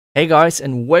Hey guys,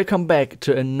 and welcome back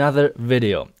to another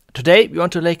video. Today we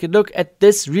want to take a look at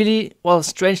this really,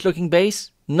 strange looking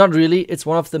base. Not really, it's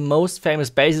one of the most famous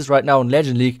bases right now in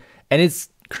Legend League, and it's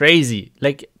crazy.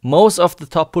 Like, most of the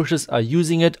top pushers are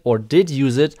using it or did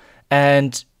use it,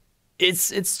 and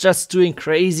it's just doing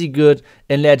crazy good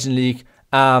in Legend League.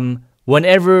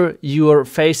 Whenever you're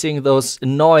facing those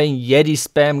annoying Yeti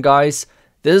spam guys,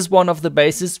 this is one of the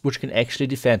bases which can actually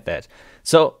defend that.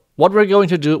 So what we're going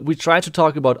to do, we try to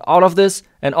talk about all of this,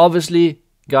 and obviously,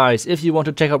 guys, if you want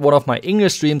to check out one of my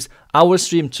English streams, I will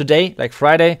stream today, like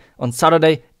Friday, on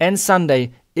Saturday and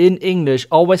Sunday in English,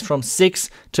 always from 6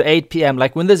 to 8 p.m.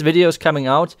 Like, when this video is coming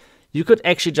out, you could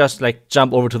actually just like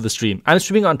jump over to the stream. I'm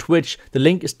streaming on Twitch, the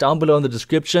link is down below in the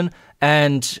description,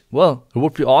 and well, it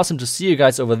would be awesome to see you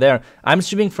guys over there. I'm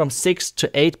streaming from 6 to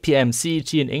 8 p.m.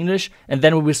 CET in English, and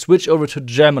then we will switch over to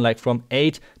German, like from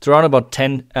 8 to around about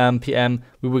 10 p.m.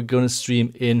 we were gonna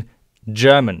stream in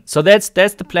German. So that's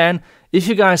the plan. If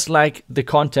you guys like the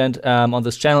content on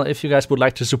this channel, if you guys would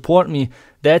like to support me,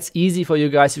 that's easy for you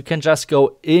guys. You can just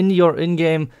go in your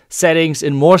in-game settings,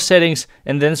 in more settings,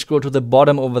 and then scroll to the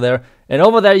bottom over there. And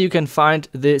over there you can find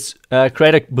this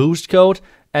creator boost code,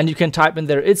 and you can type in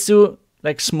there Itsu,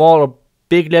 like small or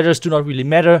big letters do not really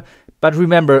matter. But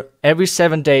remember, every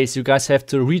 7 days you guys have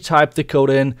to retype the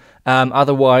code in,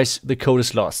 otherwise the code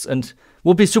is lost. And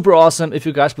would be super awesome if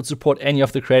you guys would support any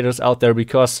of the creators out there,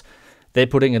 because they're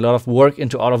putting a lot of work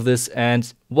into all of this.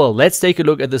 And well, let's take a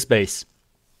look at this base.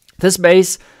 This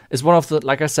base is one of the,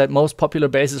 like I said, most popular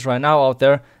bases right now out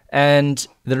there. And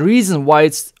the reason why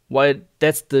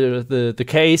that's the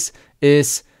case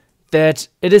is that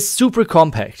it is super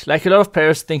compact. Like, a lot of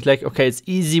players think like, okay, it's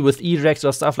easy with E-Rex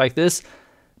or stuff like this,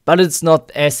 but it's not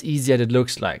as easy as it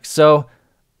looks like. So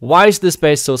why is this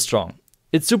base so strong?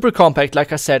 It's super compact,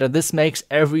 like I said, and this makes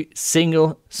every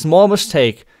single small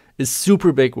mistake a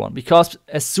super big one, because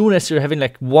as soon as you're having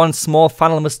like one small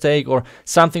funnel mistake or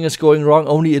something is going wrong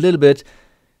only a little bit,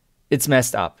 it's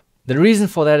messed up. The reason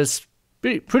for that is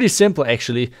pretty simple,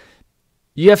 actually.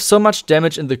 You have so much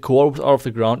damage in the core with all of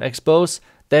the ground expos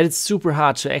that it's super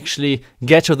hard to actually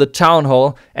get to the town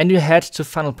hall, and you had to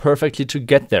funnel perfectly to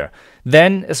get there.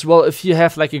 Then as well, if you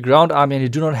have like a ground army and you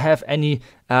do not have any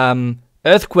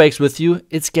earthquakes with you,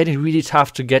 it's getting really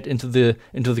tough to get into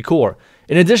the core.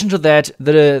 In addition to that,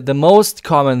 the most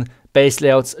common base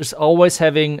layouts is always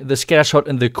having the scatter shot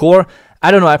in the core.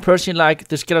 I don't know, I personally like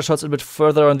the scatter shots a bit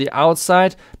further on the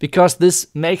outside, because this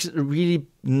makes it a really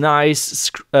nice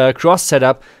cross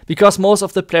setup, because most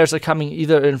of the players are coming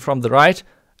either in from the right,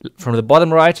 from the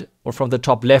bottom right, or from the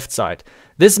top left side.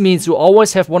 This means you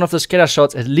always have one of the scatter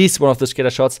shots, at least one of the scatter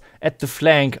shots, at the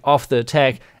flank of the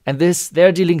attack. And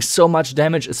they're dealing so much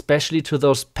damage, especially to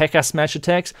those P.E.K.K.A smash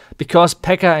attacks, because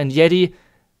P.E.K.K.A and Yeti,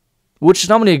 which is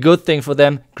normally a good thing for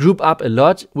them, group up a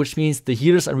lot, which means the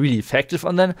healers are really effective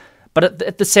on them. But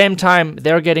at the same time,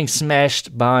 they're getting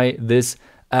smashed by this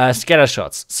scatter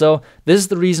shots. So this is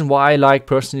the reason why I like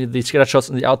personally the scatter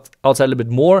shots on the outside a little bit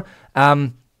more.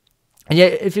 And yeah,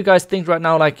 if you guys think right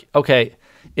now, like, okay,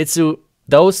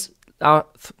 those are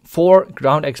 4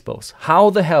 ground expos.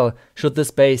 How the hell should this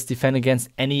base defend against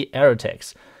any air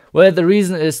attacks? Well, the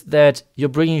reason is that you're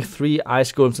bringing 3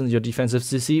 ice golems in your defensive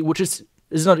CC, which is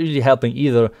not really helping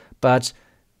either. But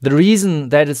the reason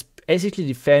that it's basically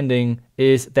defending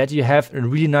is that you have a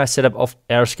really nice setup of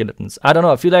air skeletons. I don't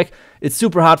know, I feel like it's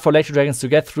super hard for electro dragons to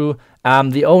get through.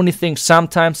 The only thing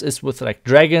sometimes is with like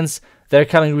dragons, they're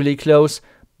coming really close,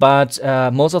 but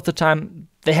most of the time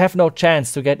they have no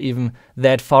chance to get even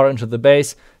that far into the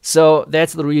base. So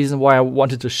that's the reason why I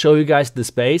wanted to show you guys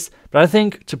this base. But I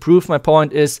think to prove my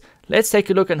point is, let's take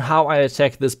a look at how I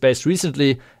attacked this base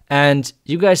recently. And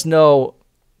you guys know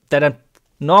that I'm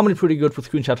normally pretty good with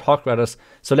Queen Shot Hawk Riders,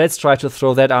 so let's try to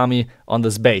throw that army on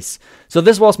this base. So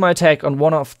this was my attack on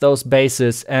one of those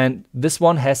bases, and this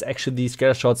one has actually these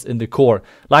scatter shots in the core.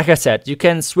 Like I said, you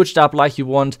can switch it up like you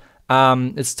want,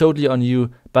 it's totally on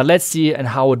you, but let's see and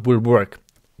how it will work.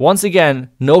 Once again,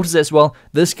 notice as well,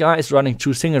 this guy is running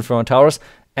 2 single inferno towers,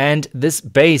 and this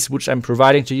base which I'm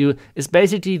providing to you is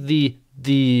basically the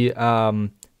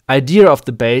idea of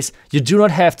the base. You do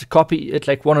not have to copy it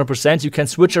like 100%. You can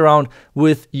switch around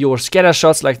with your scatter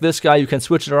shots like this guy. You can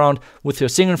switch it around with your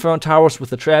single inferno towers,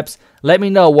 with the traps. Let me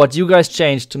know what you guys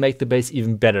changed to make the base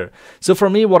even better. So for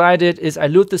me, what I did is I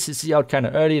loot the CC out kind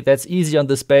of early. That's easy on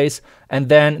this base. And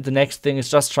then the next thing is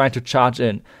just trying to charge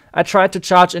in. I tried to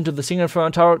charge into the single inferno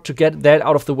tower to get that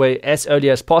out of the way as early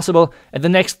as possible. And the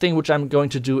next thing which I'm going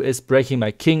to do is breaking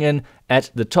my king in at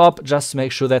the top, just to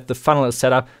make sure that the funnel is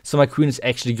set up so my queen is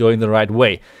actually going the right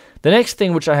way. The next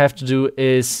thing which I have to do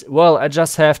is, well, I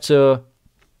just have to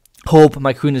hope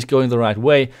my queen is going the right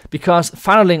way, because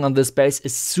funneling on this base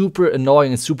is super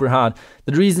annoying and super hard.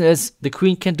 The reason is the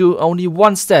queen can do only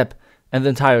one step and the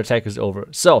entire attack is over.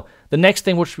 So the next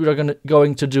thing which we are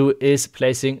going to do is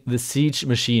placing the siege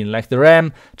machine, like the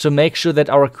ram, to make sure that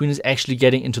our queen is actually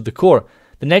getting into the core.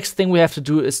 The next thing we have to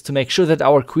do is to make sure that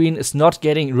our queen is not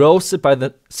getting roasted by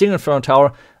the single inferno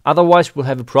tower, otherwise we'll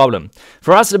have a problem.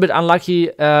 For us, it's a bit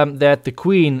unlucky that the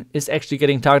queen is actually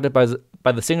getting targeted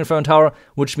by the single inferno tower,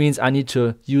 which means I need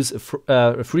to use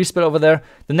a free spell over there.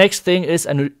 The next thing is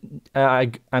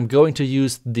I'm going to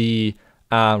use the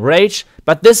rage,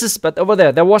 but over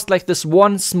there was like this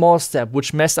one small step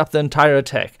which messed up the entire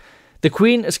attack. The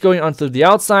queen is going onto the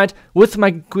outside. With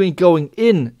my queen going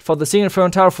in for the single inferno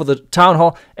tower, for the town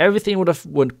hall, everything would have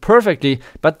went perfectly,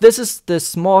 but this is the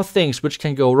small things which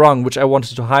can go wrong, which I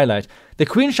wanted to highlight. The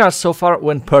queen shot so far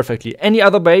went perfectly. Any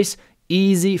other base,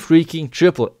 easy freaking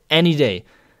triple any day.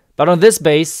 But on this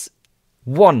base,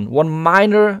 one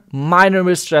minor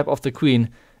misstep of the queen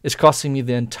is costing me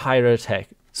the entire attack.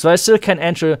 So I still can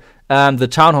enter the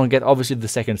town hall and get obviously the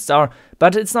second star,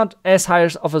 but it's not as high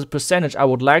of a percentage I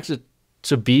would like it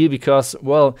to be, because,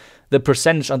 well, the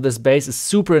percentage on this base is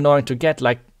super annoying to get.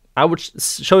 Like, I would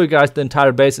show you guys the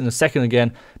entire base in a second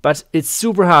again, but it's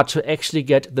super hard to actually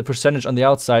get the percentage on the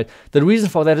outside. The reason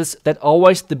for that is that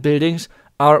always the buildings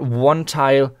are one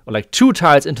tile or like two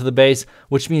tiles into the base,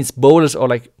 which means bowlers or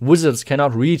like wizards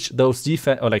cannot reach those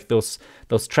defense or like those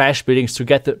trash buildings to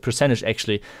get the percentage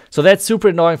actually. So that's super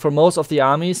annoying for most of the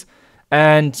armies.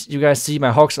 And you guys see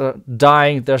my hogs are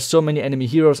dying. There's so many enemy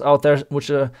heroes out there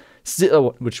which were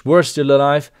still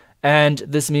alive, and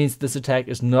this means this attack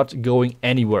is not going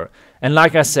anywhere. And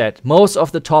like I said, most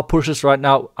of the top pushers right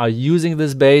now are using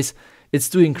this base. It's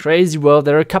doing crazy well.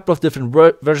 There are a couple of different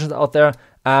versions out there.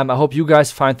 I hope you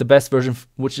guys find the best version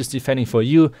which is defending for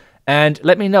you. And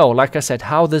let me know, like I said,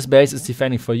 how this base is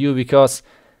defending for you, because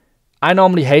I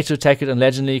normally hate to attack it in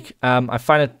Legend League. I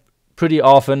find it pretty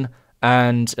often,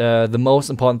 and the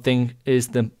most important thing is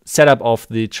the setup of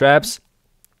the traps.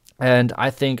 And I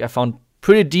think I found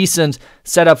pretty decent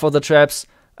setup for the traps.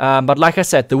 But like I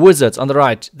said, the wizards on the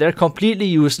right, they're completely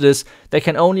useless. They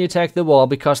can only attack the wall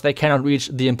because they cannot reach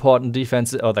the important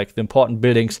defenses or like the important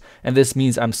buildings. And this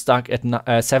means I'm stuck at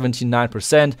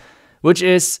 79%, which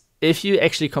is, if you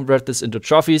actually convert this into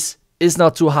trophies, is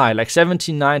not too high. Like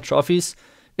 79 trophies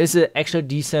is an actually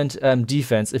decent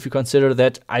defense, if you consider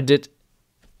that I did,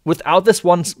 without this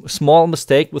one small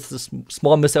mistake, with this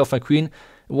small mistake of my queen,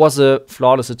 it was a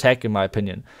flawless attack in my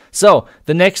opinion. So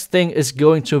the next thing is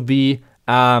going to be,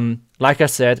 like I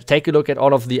said, take a look at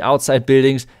all of the outside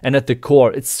buildings and at the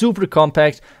core. It's super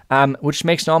compact, which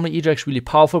makes normally Ajax really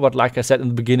powerful, but like I said in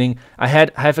the beginning, I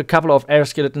have a couple of air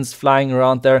skeletons flying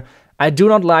around there. I do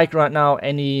not like right now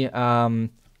any,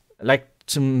 like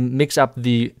to mix up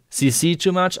the CC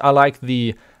too much. I like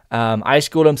the ice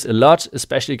golems a lot,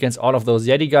 especially against all of those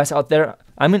Yeti guys out there.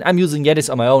 I mean, I'm using Yetis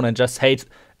on my own and just hate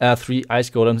 3 ice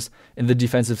golems in the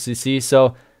defensive CC,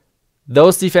 so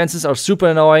those defenses are super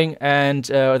annoying, and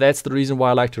that's the reason why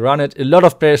I like to run it. A lot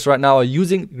of players right now are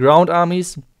using ground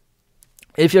armies.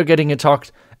 If you're getting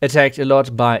attacked a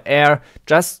lot by air,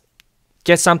 just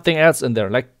get something else in there.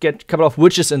 Like get a couple of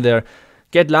witches in there.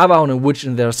 Get lava on a witch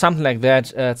in there, something like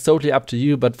that. It's totally up to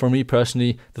you, but for me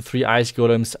personally, the 3 ice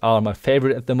golems are my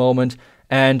favorite at the moment.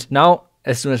 And now,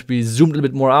 as soon as we zoom a little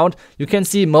bit more out, you can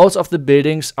see most of the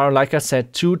buildings are, like I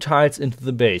said, 2 tiles into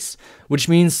the base. Which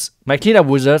means my cleanup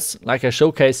wizards, like I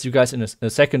showcased you guys in a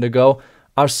second ago,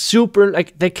 are super,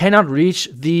 like, they cannot reach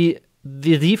the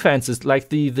defenses, like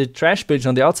the trash buildings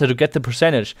on the outside to get the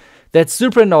percentage. That's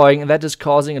super annoying, and that is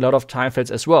causing a lot of time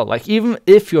fades as well. Like, even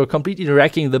if you're completely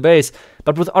wrecking the base,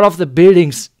 but with all of the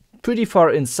buildings pretty far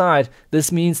inside,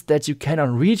 this means that you cannot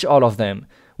reach all of them.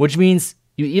 Which means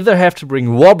you either have to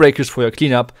bring wall breakers for your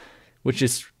cleanup, which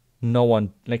is no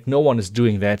one is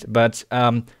doing that, but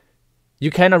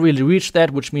you cannot really reach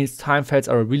that, which means time fades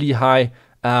are really high,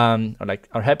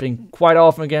 are happening quite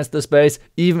often against this base,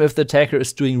 even if the attacker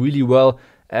is doing really well.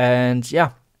 And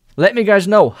yeah, let me guys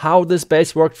know how this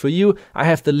base worked for you. I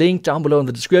have the link down below in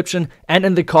the description and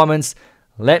in the comments.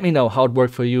 Let me know how it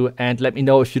worked for you, and let me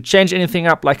know if you change anything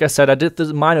up. Like I said, I did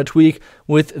this minor tweak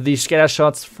with the scatter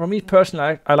shots. For me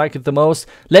personally, I like it the most.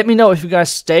 Let me know if you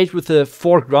guys stayed with the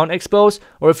 4 ground expos,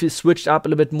 or if you switched up a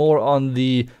little bit more on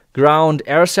the ground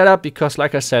air setup, because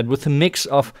like I said, with the mix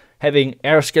of having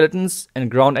air skeletons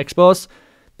and ground expos,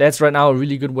 that's right now a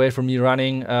really good way for me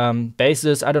running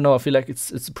bases. I don't know, I feel like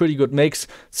it's a pretty good mix.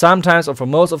 Sometimes, or for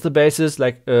most of the bases,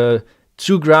 like 2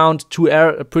 ground, 2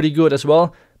 air are pretty good as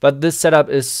well. But this setup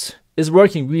is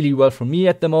working really well for me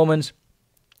at the moment.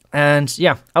 And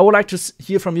yeah, I would like to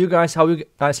hear from you guys how you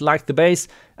guys like the base.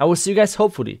 I will see you guys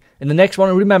hopefully in the next one.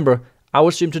 And remember, I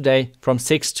will stream today from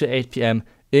 6 to 8 p.m.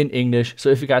 in English. So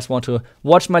if you guys want to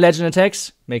watch my legend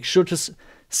attacks, make sure to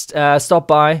stop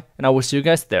by, and I will see you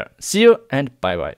guys there. See you and bye bye.